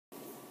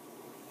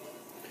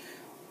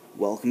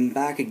Welcome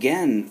back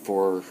again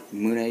for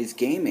Mune's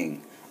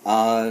Gaming.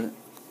 I'm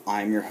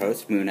your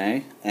host,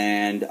 Mune,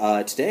 and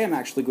today I'm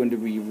actually going to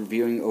be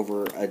reviewing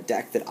over a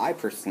deck that I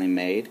personally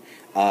made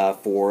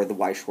for the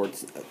Weiss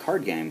Schwarz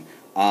card game.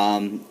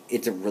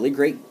 It's a really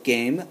great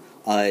game.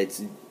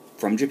 It's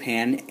from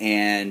Japan,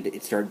 and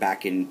it started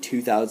back in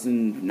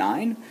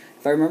 2009,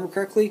 if I remember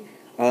correctly.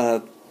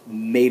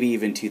 Maybe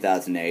even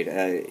 2008.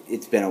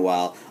 It's been a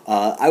while.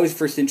 I was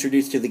first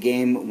introduced to the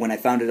game when I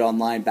found it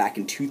online back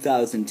in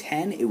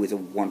 2010. It was a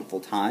wonderful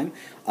time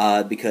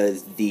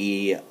because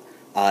the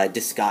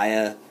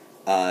Disgaea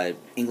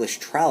English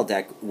trial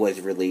deck was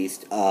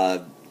released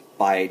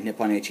by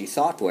Nippon Ichi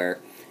Software,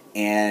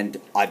 and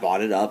I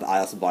bought it up. I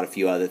also bought a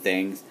few other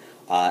things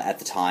at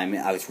the time.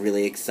 I was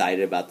really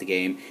excited about the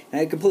game, and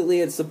I completely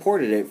had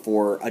supported it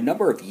for a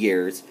number of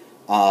years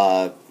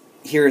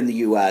here in the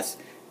U.S.,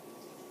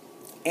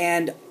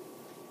 and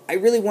I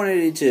really wanted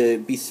it to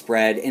be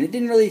spread, and it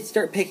didn't really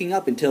start picking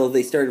up until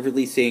they started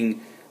releasing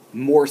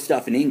more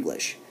stuff in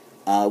English,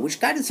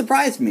 which kind of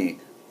surprised me.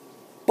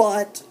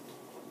 But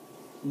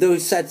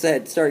those sets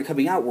that started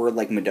coming out were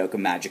like Madoka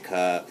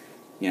Magica,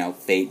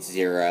 Fate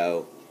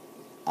Zero.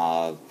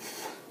 I'm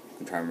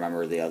trying to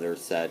remember the other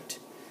set.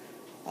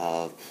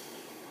 I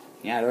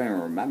don't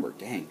even remember.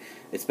 Dang,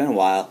 it's been a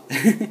while.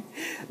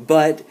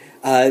 But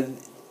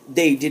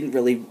they didn't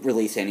really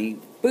release any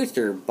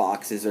booster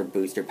boxes or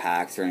booster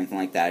packs or anything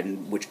like that,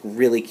 which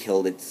really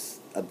killed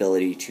its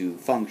ability to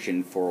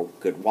function for a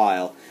good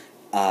while.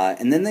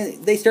 And then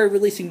they started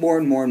releasing more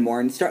and more and more,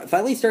 and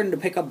finally starting to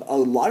pick up a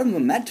lot of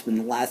momentum in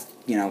the last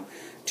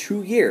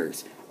 2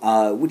 years,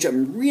 which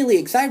I'm really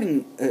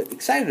excited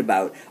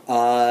about.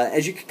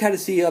 As you can kind of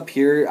see up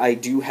here, I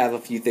do have a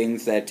few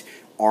things that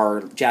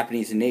are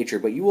Japanese in nature,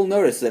 but you will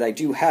notice that I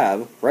do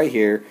have right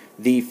here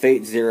the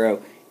Fate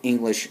Zero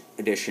English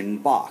Edition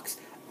box.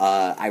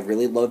 I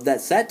really love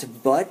that set,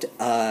 but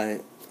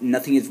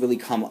nothing has really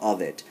come of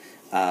it.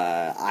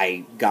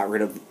 I got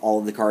rid of all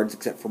of the cards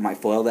except for my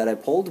foil that I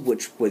pulled,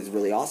 which was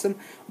really awesome,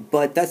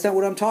 but that's not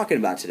what I'm talking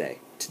about today.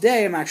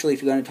 Today I'm actually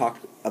going to talk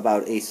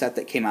about a set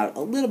that came out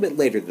a little bit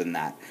later than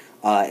that,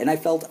 and I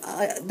felt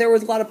there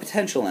was a lot of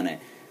potential in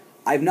it.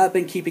 I've not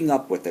been keeping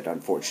up with it,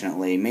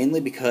 unfortunately, mainly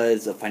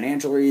because of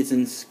financial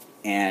reasons,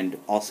 and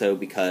also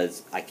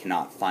because I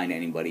cannot find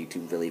anybody to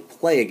really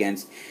play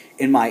against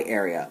in my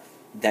area.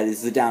 That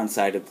is the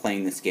downside of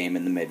playing this game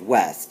in the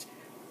Midwest.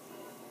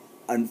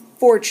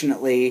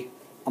 Unfortunately,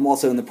 I'm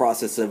also in the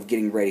process of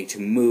getting ready to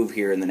move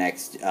here in the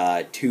next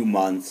 2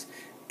 months,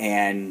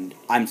 and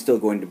I'm still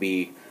going to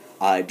be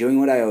doing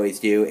what I always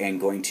do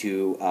and going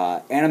to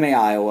Anime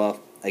Iowa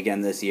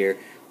again this year.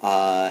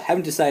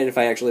 Haven't decided if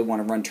I actually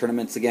want to run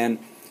tournaments again.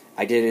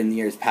 I did in the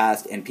years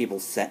past, and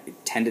people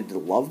tended to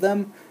love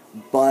them,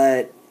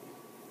 but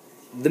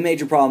the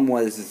major problem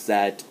was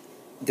that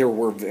there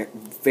were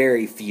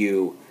very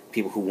few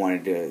people who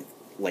wanted to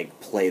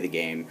play the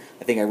game.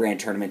 I think I ran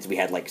tournaments, we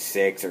had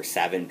 6 or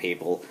 7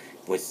 people.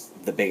 It was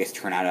the biggest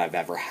turnout I've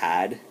ever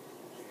had.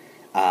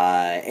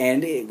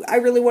 And I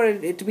really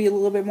wanted it to be a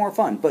little bit more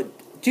fun. But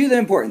to the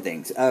important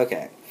things.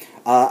 Okay.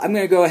 I'm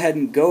going to go ahead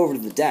and go over to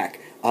the deck,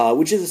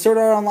 which is a Sword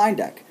Art Online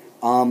deck.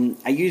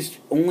 I used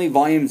only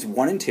volumes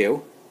 1 and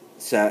 2,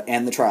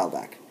 and the trial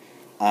deck.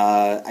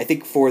 I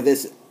think for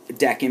this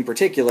deck in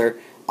particular,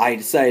 I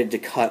decided to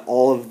cut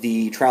all of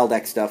the trial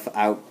deck stuff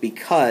out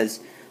because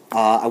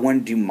I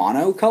wanted to do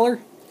mono color,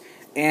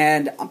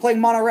 and I'm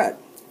playing mono red.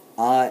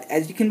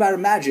 As you can about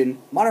imagine,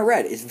 mono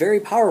red is very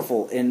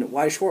powerful in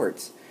Weiss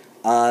Schwarz,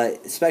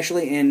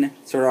 especially in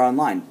Sword Art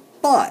Online.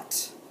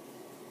 But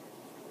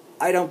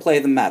I don't play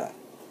the meta.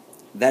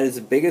 That is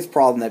the biggest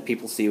problem that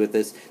people see with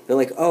this. They're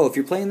like, oh, if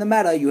you're playing the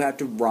meta, you have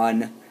to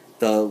run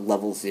the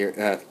level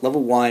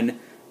 1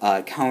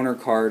 counter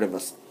card of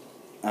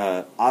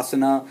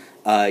Asuna.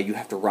 You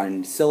have to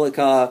run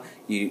Silica.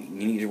 You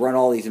need to run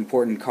all these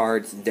important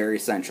cards. They're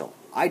essential.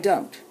 I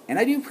don't, and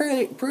I do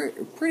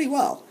pretty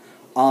well.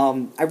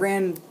 I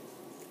ran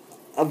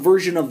a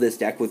version of this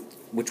deck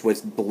which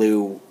was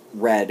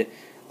blue-red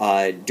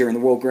during the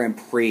World Grand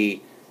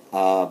Prix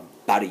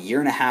about a year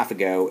and a half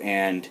ago,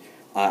 and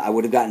I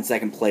would have gotten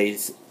second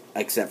place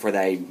except for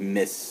that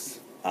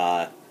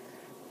I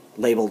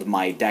labeled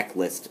my deck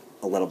list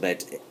a little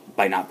bit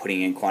by not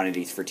putting in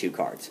quantities for 2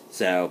 cards.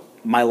 So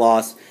my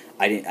loss.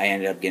 I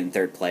ended up getting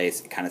third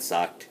place. It kind of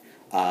sucked,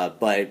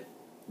 but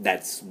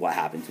that's what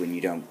happens when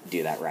you don't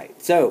do that right.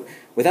 So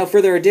without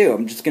further ado,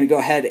 I'm just going to go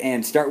ahead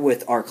and start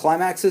with our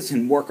Climaxes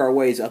and work our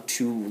ways up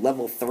to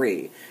level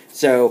 3.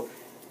 So,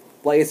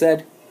 like I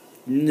said,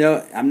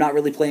 no, I'm not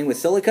really playing with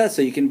Silica,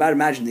 so you can about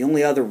imagine the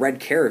only other red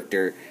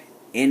character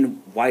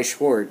in Weiss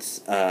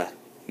Schwarz,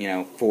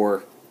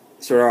 for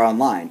Sword Art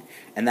Online,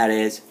 and that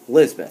is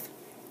Lisbeth,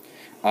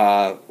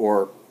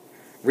 or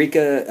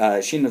Rika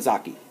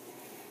Shinozaki.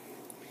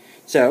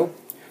 So,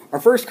 our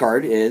first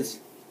card is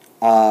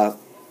back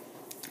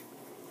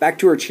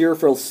to her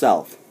cheerful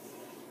self.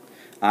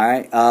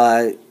 Alright,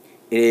 it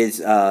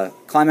is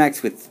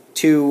Climax with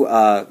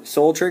 2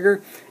 Soul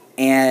Trigger,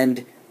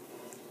 and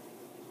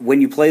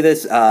when you play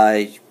this,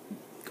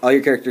 all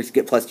your characters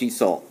get +2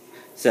 soul.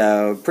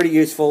 So pretty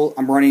useful.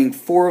 I'm running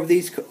 4 of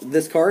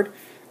this card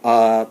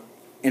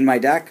in my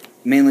deck,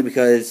 mainly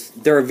because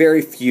there are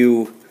very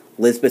few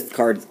Lisbeth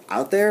cards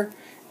out there,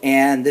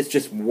 and this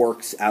just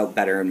works out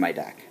better in my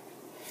deck.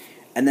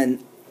 And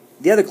then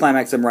the other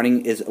climax I'm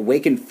running is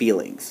Awakened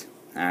Feelings.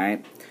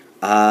 Alright.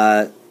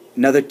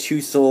 Another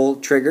 2 soul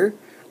trigger.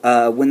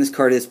 When this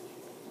card is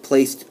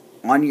placed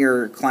on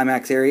your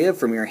climax area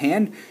from your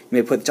hand, you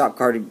may put the top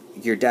card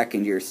of your deck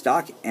into your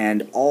stock,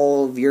 and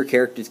all of your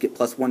characters get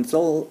 +1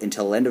 soul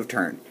until end of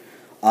turn.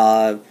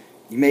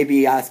 You may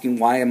be asking,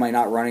 why am I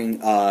not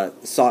running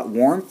Sought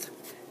Warmth?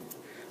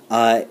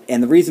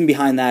 And the reason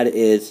behind that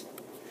is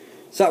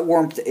Sought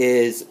Warmth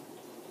is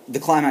the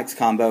climax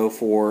combo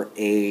for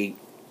a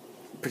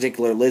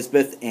particular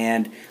Lisbeth,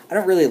 and I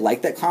don't really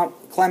like that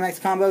climax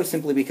combo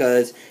simply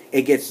because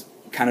it gets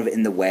kind of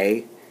in the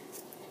way,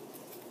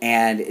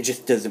 and it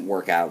just doesn't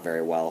work out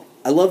very well.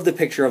 I love the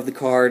picture of the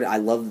card. I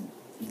love,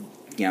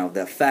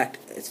 the effect.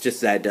 It's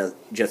just that it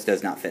just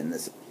does not fit in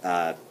this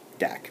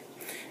deck.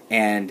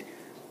 And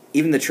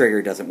even the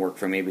trigger doesn't work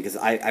for me because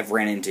I've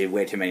ran into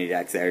way too many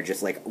decks that are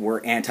just like,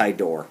 we're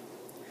anti-door.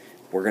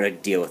 We're going to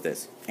deal with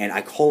this. And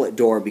I call it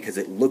door because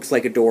it looks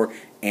like a door,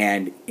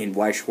 and in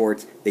Weiss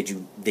Schwarz, they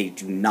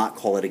do not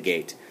call it a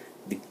gate.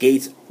 The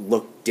gates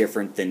look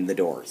different than the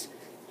doors,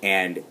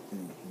 and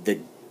the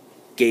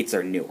gates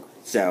are newer.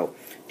 So,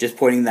 just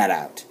pointing that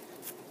out.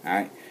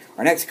 Alright,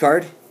 our next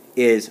card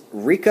is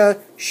Rika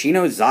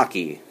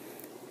Shinozaki.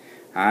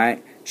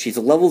 Alright, she's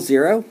a level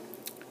 0,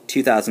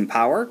 2000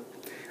 power,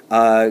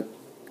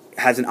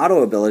 has an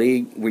auto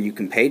ability where you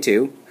can pay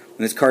 2. When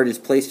this card is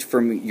placed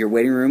from your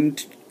waiting room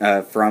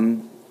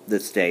from the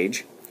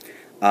stage,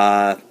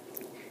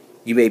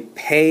 you may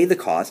pay the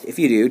cost. If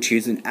you do,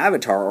 choose an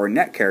avatar or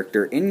net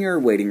character in your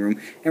waiting room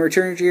and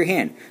return it to your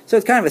hand. So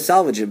it's kind of a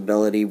salvage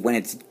ability when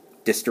it's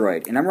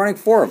destroyed. And I'm running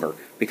 4 of her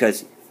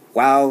because,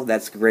 wow,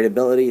 that's a great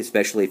ability,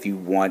 especially if you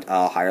want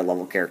a higher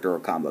level character or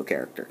combo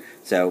character.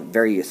 So,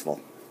 very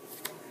useful.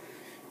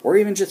 Or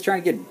even just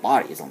trying to get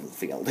bodies on the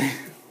field.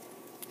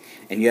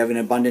 And you have an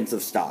abundance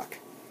of stock.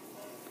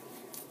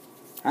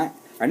 Alright,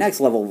 our next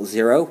level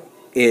 0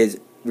 is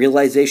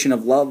Realization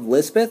of Love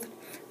Lisbeth.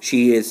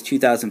 She is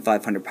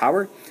 2,500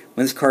 power.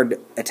 When this card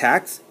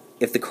attacks,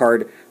 if the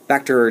card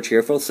back to her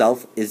Cheerful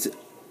self is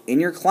in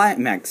your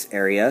climax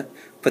area,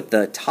 put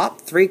the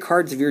top 3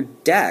 cards of your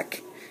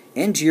deck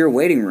into your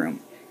waiting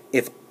room.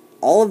 If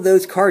all of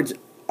those cards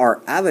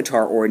are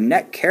avatar or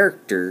net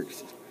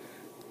characters,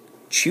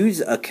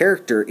 choose a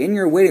character in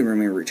your waiting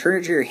room and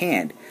return it to your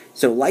hand.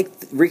 So like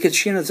Rika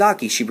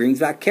Shinozaki, she brings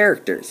back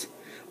characters,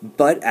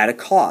 but at a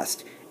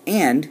cost.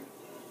 And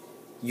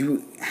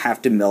you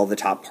have to mill the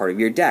top part of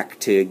your deck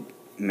to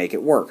make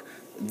it work.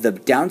 The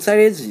downside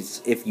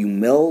is if you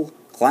mill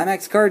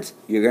climax cards,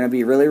 you're going to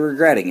be really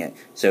regretting it.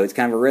 So it's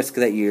kind of a risk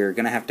that you're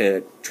going to have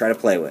to try to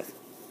play with.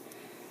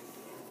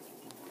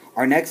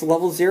 Our next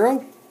level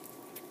 0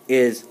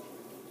 is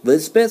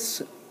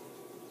Lisbeth's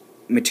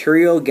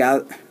Material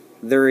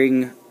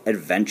Gathering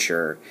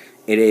Adventure.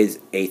 It is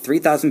a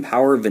 3,000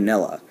 power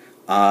vanilla.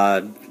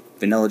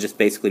 Vanilla just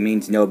basically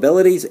means no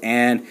abilities,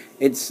 and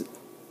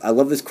I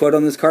love this quote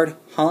on this card,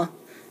 huh,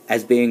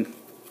 as being,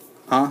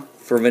 huh,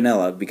 for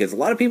vanilla, because a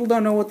lot of people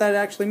don't know what that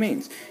actually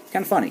means. It's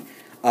kind of funny.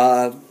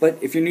 But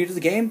if you're new to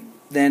the game,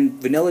 then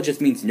vanilla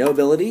just means no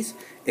abilities.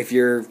 If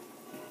you're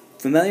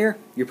familiar,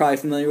 you're probably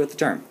familiar with the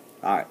term.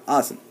 Alright,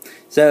 awesome.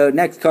 So,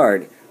 next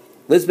card,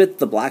 Lisbeth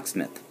the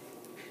Blacksmith.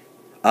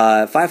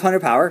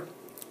 500 power,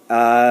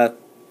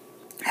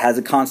 has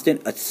a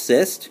constant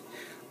assist.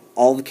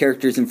 All the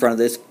characters in front of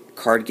this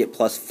card get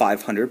plus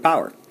 500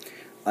 power.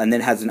 And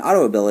then has an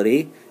auto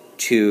ability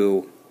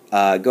to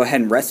go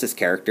ahead and rest this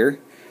character.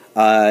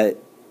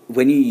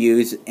 When you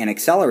use an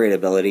accelerate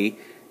ability,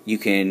 you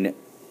can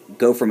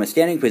go from a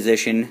standing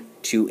position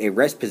to a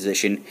rest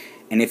position,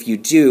 and if you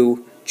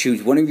do,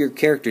 choose one of your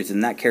characters,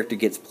 and that character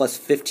gets plus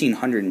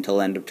 1500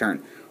 until end of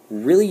turn.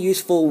 Really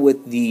useful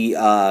with the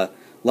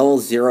level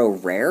 0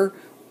 rare,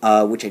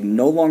 which I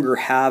no longer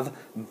have,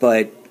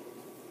 but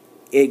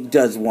it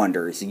does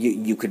wonders.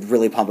 You could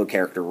really pump a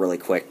character really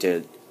quick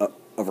to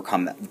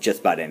overcome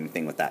just about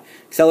anything with that.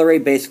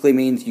 Accelerate basically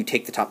means you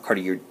take the top card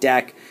of your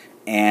deck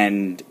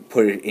and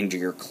put it into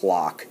your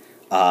clock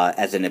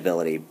as an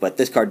ability, but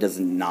this card does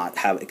not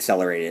have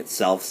accelerate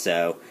itself,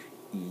 so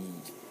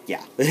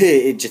yeah,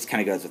 it just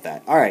kind of goes with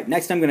that. Alright,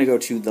 next I'm going to go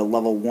to the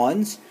level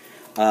 1s.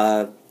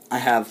 I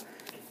have,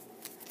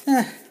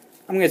 I'm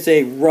going to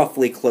say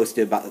roughly close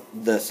to about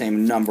the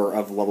same number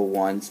of level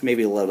 1s,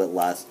 maybe a little bit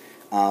less,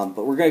 but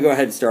we're going to go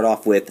ahead and start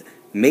off with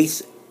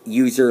Mace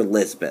user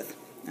Lisbeth.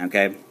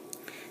 Okay,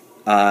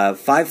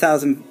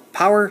 5,000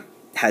 power,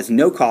 has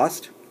no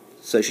cost,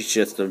 so she's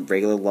just a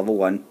regular level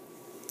 1.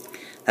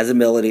 Has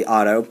ability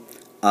auto,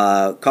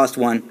 cost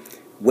 1.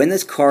 When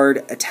this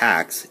card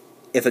attacks,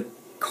 if a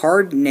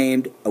card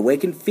named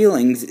Awakened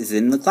Feelings is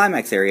in the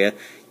climax area,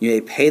 you may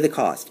pay the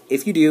cost.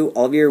 If you do,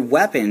 all of your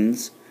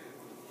weapons,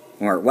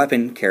 or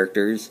weapon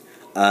characters,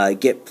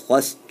 get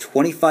plus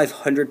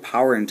 2,500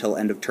 power until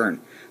end of turn.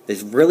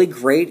 This is really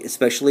great,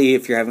 especially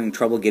if you're having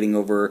trouble getting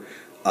over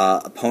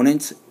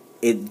opponents.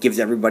 It gives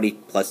everybody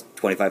plus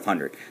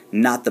 2,500.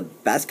 Not the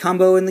best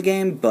combo in the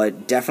game,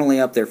 but definitely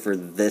up there for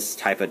this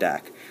type of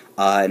deck.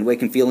 And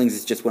Awakened Feelings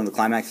is just one of the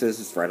climaxes.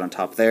 It's right on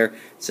top there.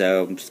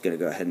 So I'm just going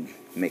to go ahead and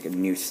make a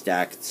new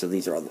stack. So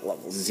these are all the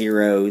level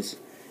 0s.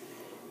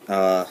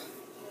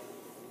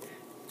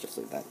 Just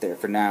leave that there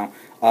for now.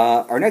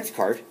 Our next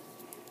card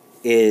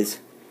is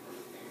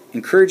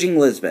Encouraging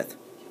Lisbeth.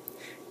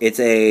 It's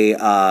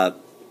a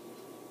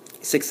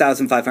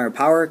 6,500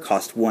 power,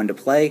 cost 1 to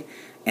play,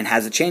 and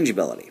has a change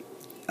ability.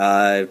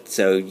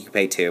 So you can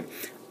pay 2.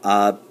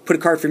 Put a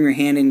card from your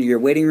hand into your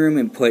waiting room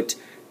and put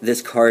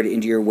this card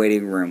into your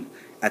waiting room.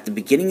 At the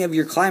beginning of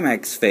your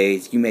climax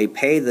phase, you may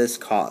pay this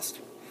cost.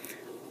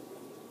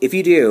 If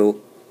you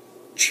do,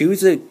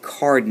 choose a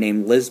card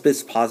named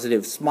Lisbeth's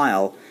Positive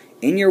Smile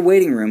in your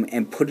waiting room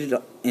and put it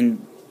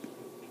in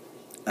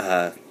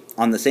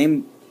on the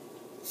same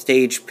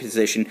stage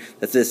position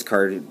that this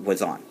card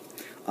was on.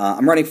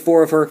 I'm running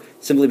 4 of her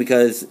simply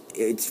because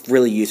it's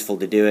really useful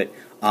to do it.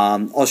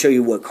 I'll show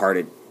you what card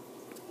it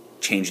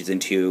changes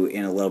into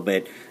in a little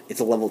bit. It's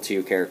a level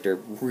 2 character,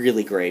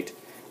 really great.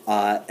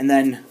 And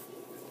then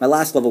my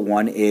last level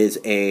 1 is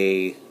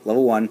a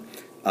level 1,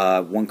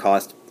 1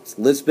 cost. It's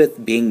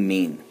Lisbeth Being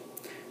Mean.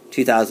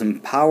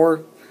 2,000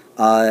 power.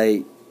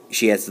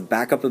 She has the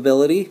backup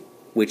ability,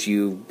 which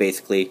you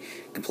basically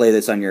can play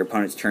this on your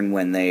opponent's turn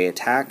when they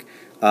attack.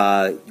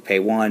 You pay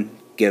 1,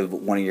 give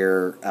one of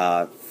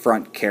your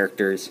front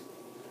characters,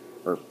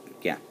 or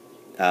yeah,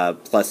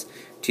 plus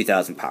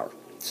 2,000 power.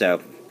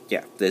 So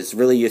yeah, this is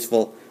really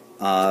useful.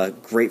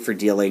 Great for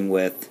dealing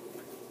with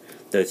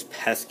those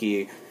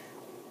pesky,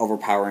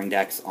 overpowering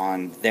decks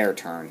on their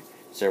turn.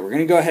 So we're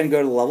going to go ahead and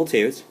go to the level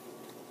 2s.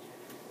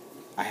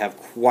 I have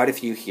quite a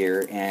few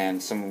here,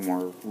 and some of them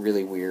are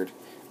really weird.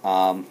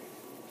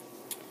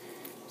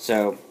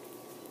 So,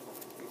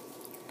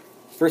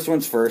 first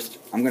one's first.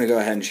 I'm going to go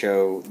ahead and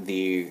show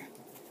the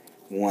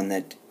one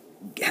that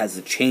has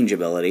the change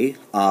ability.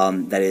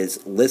 That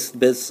is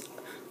Lisbeth's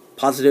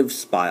Positive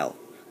Smile.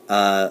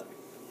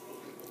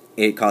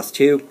 It costs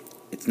 2.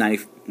 It's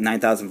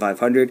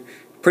 9,500.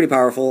 Pretty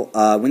powerful.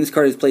 When this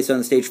card is placed on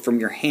the stage from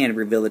your hand,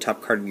 reveal the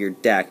top card of your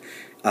deck.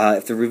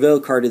 If the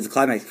revealed card is a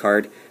climax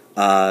card,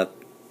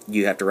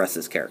 you have to rest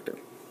this character.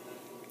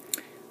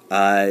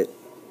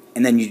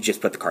 And then you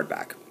just put the card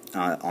back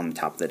on the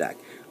top of the deck.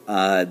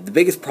 The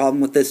biggest problem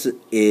with this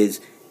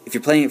is if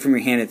you're playing it from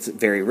your hand, it's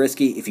very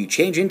risky. If you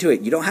change into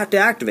it, you don't have to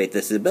activate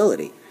this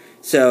ability.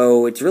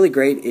 So it's really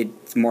great.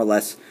 It's more or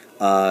less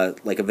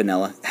like a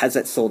vanilla. It has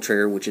that soul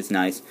trigger, which is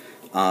nice.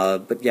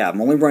 But yeah, I'm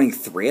only running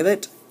 3 of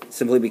it,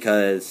 simply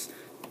because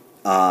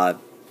far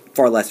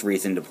less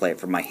reason to play it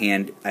from my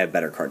hand. I have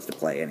better cards to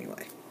play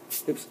anyway.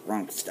 Oops,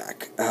 wrong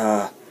stack.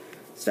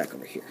 Stack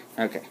over here.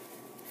 Okay.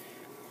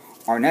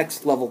 Our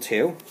next level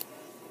 2...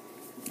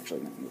 Actually,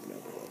 I'm going to move it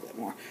over a little bit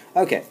more.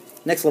 Okay,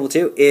 next level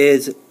 2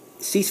 is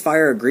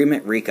Ceasefire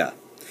Agreement Rika.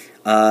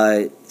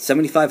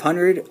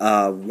 7,500,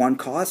 1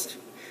 cost,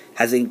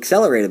 has an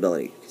Accelerate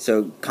ability,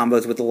 so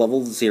combos with the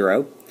level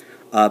 0.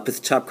 Put the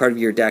top card of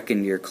your deck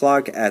into your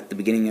clock at the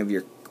beginning of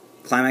your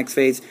climax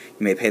phase.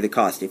 You may pay the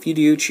cost. If you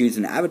do, choose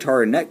an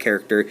avatar or net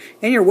character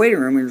in your waiting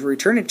room and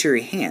return it to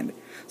your hand.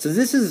 So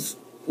this is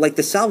like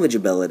the salvage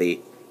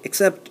ability,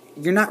 except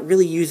you're not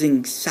really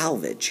using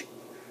salvage.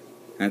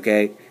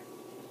 Okay?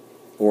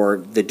 Or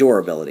the door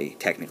ability,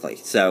 technically.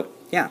 So,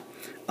 yeah.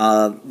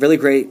 Really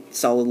great,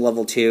 solid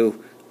level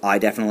 2. I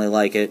definitely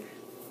like it.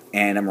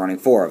 And I'm running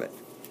 4 of it.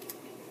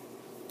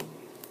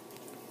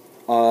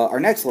 Our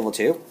next level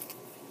 2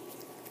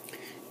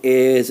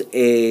 is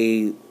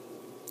a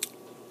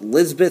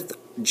Lisbeth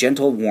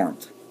Gentle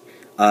Warmth.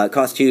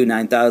 Cost you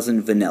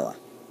 9,000 vanilla.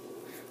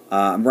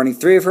 I'm running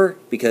 3 of her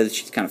because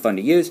she's kind of fun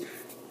to use.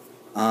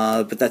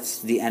 But that's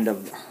the end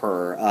of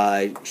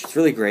her. She's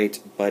really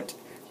great, but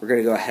we're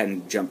going to go ahead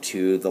and jump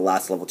to the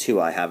last level 2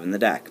 I have in the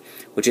deck,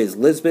 which is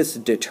Lisbeth's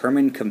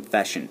Determined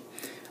Confession.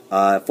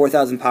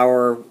 4,000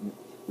 power,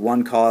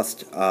 1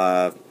 cost,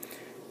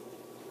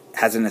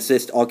 has an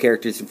assist. All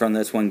characters in front of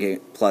this one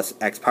get plus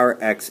X power.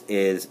 X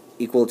is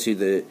equal to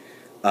the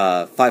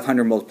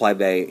 500 multiplied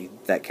by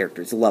that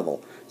character's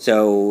level.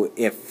 So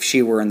if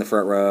she were in the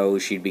front row,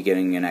 she'd be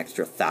getting an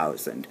extra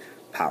 1,000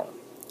 power.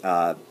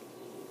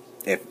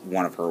 If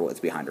one of her was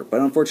behind her.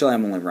 But unfortunately,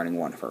 I'm only running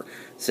 1 of her.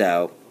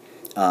 So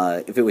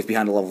if it was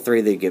behind a level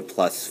 3, they'd get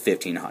plus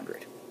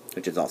 1,500,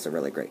 which is also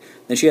really great.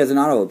 Then she has an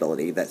auto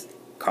ability that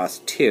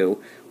costs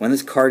 2. When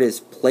this card is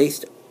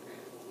placed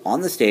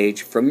on the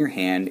stage from your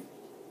hand,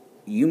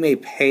 you may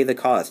pay the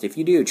cost. If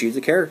you do, choose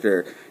a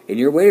character in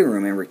your waiting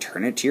room and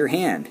return it to your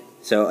hand.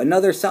 So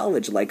another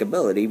salvage-like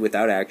ability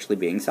without actually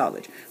being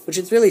salvage, which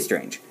is really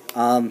strange,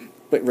 but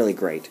really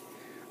great.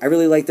 I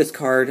really like this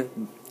card,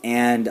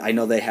 and I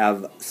know they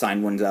have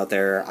signed ones out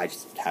there. I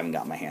just haven't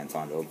got my hands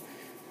onto them.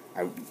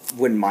 I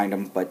wouldn't mind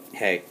them, but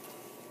hey,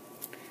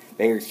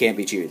 beggars can't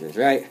be choosers,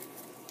 right?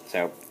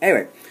 So,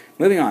 anyway,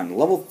 moving on.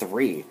 Level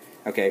 3.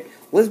 Okay,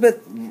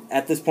 Lisbeth,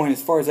 at this point,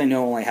 as far as I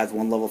know, only has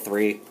 1 level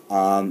 3,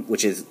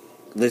 which is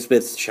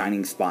Lisbeth's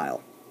Shining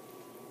Smile.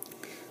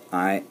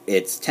 Alright,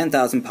 it's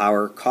 10,000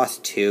 power,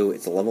 cost 2,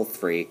 it's a level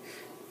 3.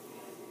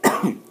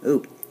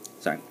 Ooh,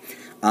 sorry.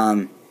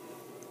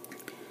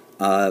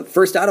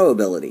 First auto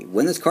ability.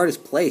 When this card is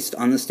placed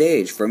on the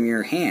stage from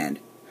your hand,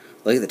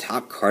 look at the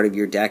top card of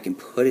your deck and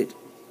put it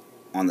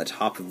on the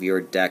top of your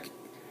deck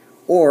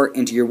or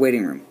into your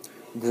waiting room.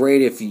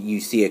 Great if you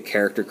see a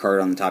character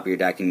card on the top of your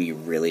deck and you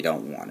really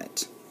don't want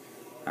it.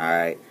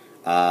 Alright.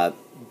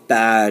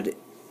 Bad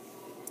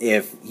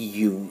if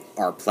you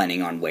are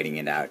planning on waiting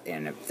it out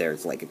and if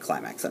there's like a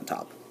climax on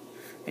top.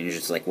 And you're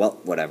just like, well,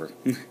 whatever.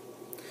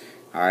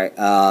 Alright,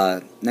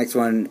 next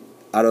one,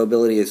 auto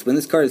ability is when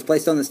this card is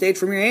placed on the stage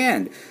from your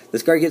hand,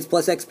 this card gets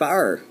plus X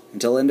power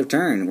until end of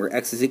turn, where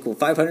X is equal to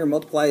 500,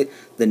 multiply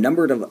the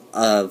number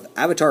of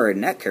avatar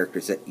and net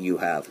characters that you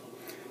have.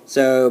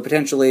 So,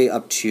 potentially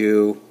up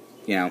to,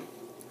 you know,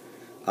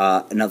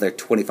 another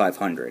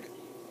 2,500.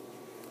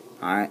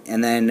 Alright,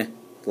 and then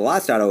the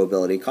last auto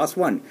ability costs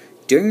 1.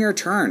 During your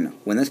turn,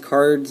 when this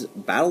card's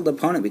battled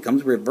opponent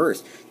becomes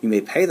reversed, you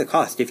may pay the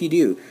cost. If you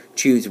do,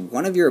 choose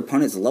one of your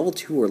opponent's level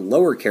 2 or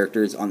lower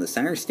characters on the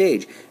center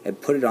stage and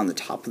put it on the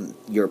top of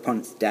your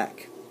opponent's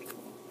deck.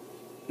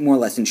 More or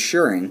less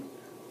ensuring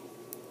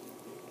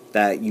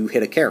that you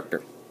hit a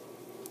character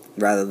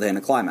rather than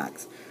a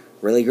climax.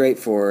 Really great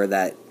for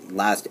that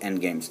last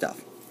endgame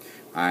stuff.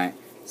 Alright,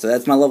 so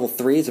that's my level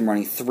 3s. I'm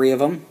running 3 of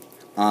them.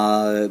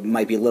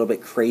 Might be a little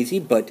bit crazy,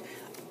 but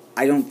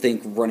I don't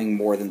think running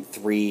more than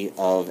 3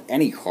 of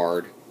any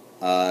card,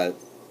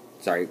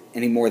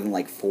 any more than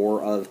like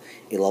 4 of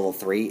a level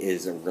 3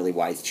 is a really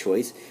wise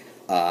choice.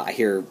 I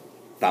hear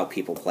about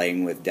people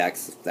playing with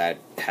decks that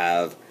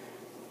have,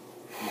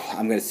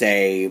 I'm going to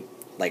say,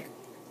 like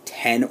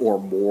 10 or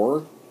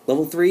more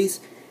level 3s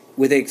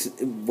with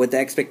the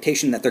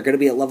expectation that they're going to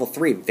be at level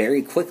 3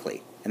 very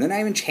quickly. And they're not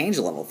even changed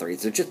to level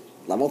 3s, they're just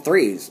level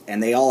 3s,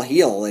 and they all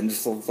heal, and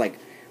just like,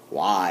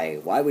 why?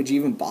 Why would you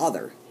even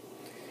bother?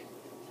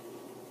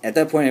 At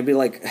that point, I'd be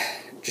like,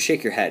 just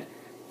shake your head.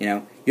 You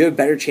know, you have a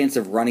better chance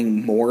of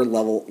running lower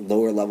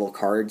level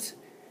cards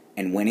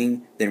and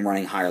winning than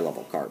running higher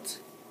level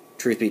cards.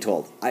 Truth be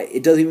told,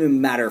 it doesn't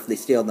even matter if they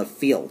stay on the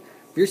field.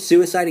 If you're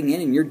suiciding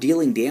in and you're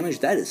dealing damage,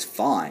 that is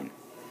fine.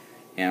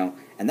 You know,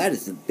 and that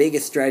is the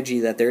biggest strategy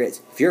that there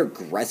is. If you're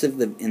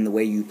aggressive in the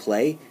way you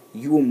play,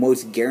 you will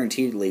most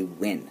guaranteedly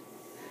win,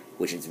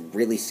 which is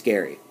really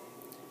scary.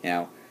 You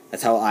know,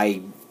 that's how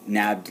I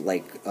nabbed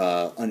like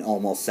an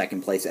almost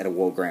second place at a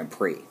World Grand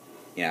Prix,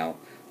 you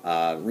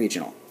know,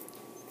 regional,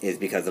 is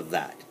because of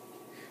that.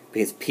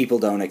 Because people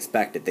don't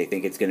expect it. They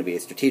think it's going to be a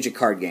strategic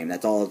card game.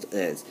 That's all it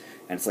is.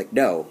 And it's like,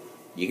 no,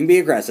 you can be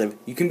aggressive.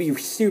 You can be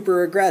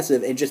super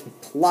aggressive and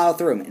just plow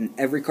through them. And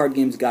every card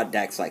game's got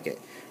decks like it.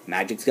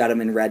 Magic's got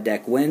them in red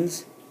deck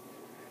wins,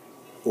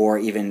 or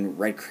even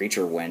red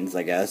creature wins,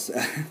 I guess.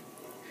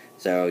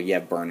 So yeah,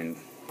 burning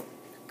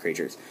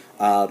creatures.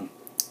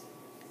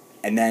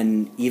 And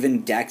then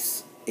even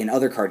decks in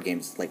other card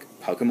games, like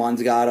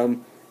Pokemon's got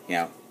them, you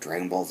know,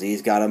 Dragon Ball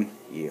Z's got them,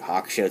 Yu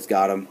Hakusho's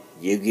got them,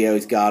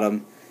 Yu-Gi-Oh's got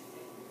them.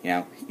 You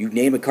know, you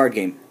name a card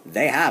game,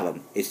 they have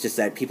them. It's just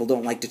that people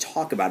don't like to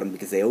talk about them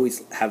because they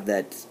always have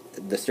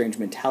the strange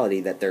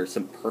mentality that there's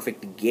some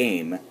perfect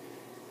game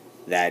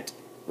that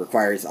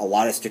requires a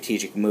lot of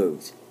strategic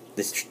moves.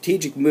 The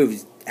strategic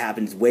moves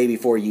happens way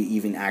before you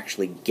even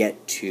actually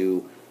get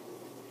to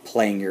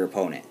playing your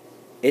opponent.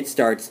 It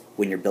starts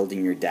when you're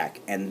building your deck,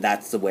 and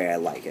that's the way I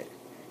like it.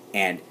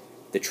 And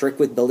the trick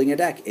with building a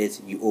deck is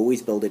you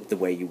always build it the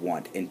way you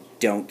want, and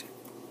don't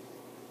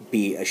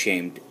be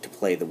ashamed to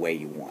play the way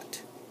you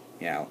want.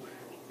 You know,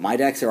 my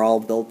decks are all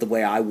built the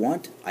way I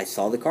want. I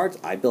saw the cards,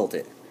 I built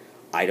it.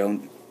 I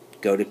don't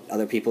go to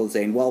other people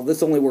saying, well,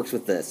 this only works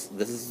with this.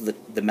 This is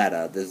the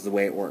meta. This is the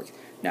way it works.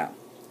 No,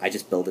 I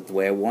just build it the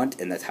way I want,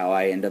 and that's how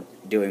I end up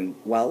doing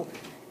well.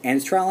 And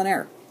it's trial and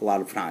error a lot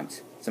of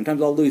times.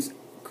 Sometimes I'll lose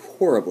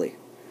horribly.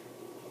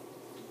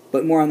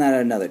 But more on that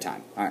at another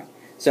time. Alright,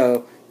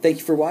 so thank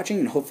you for watching,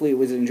 and hopefully it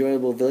was an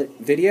enjoyable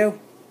video.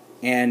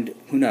 And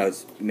who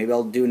knows, maybe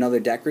I'll do another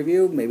deck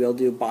review, maybe I'll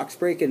do a box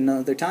break at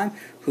another time.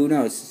 Who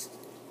knows?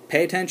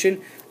 Pay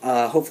attention.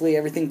 Hopefully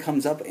everything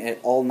comes up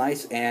all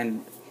nice,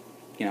 and,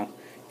 you know,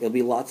 it'll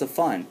be lots of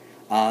fun.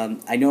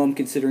 I know I'm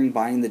considering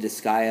buying the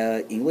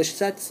Disgaea English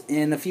sets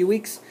in a few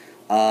weeks.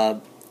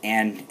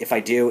 And if I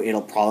do,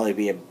 it'll probably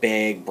be a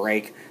big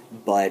break,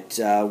 but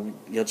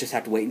you'll just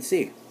have to wait and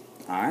see.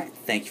 Alright,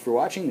 thank you for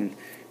watching, and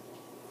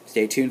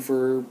stay tuned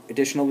for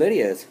additional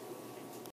videos.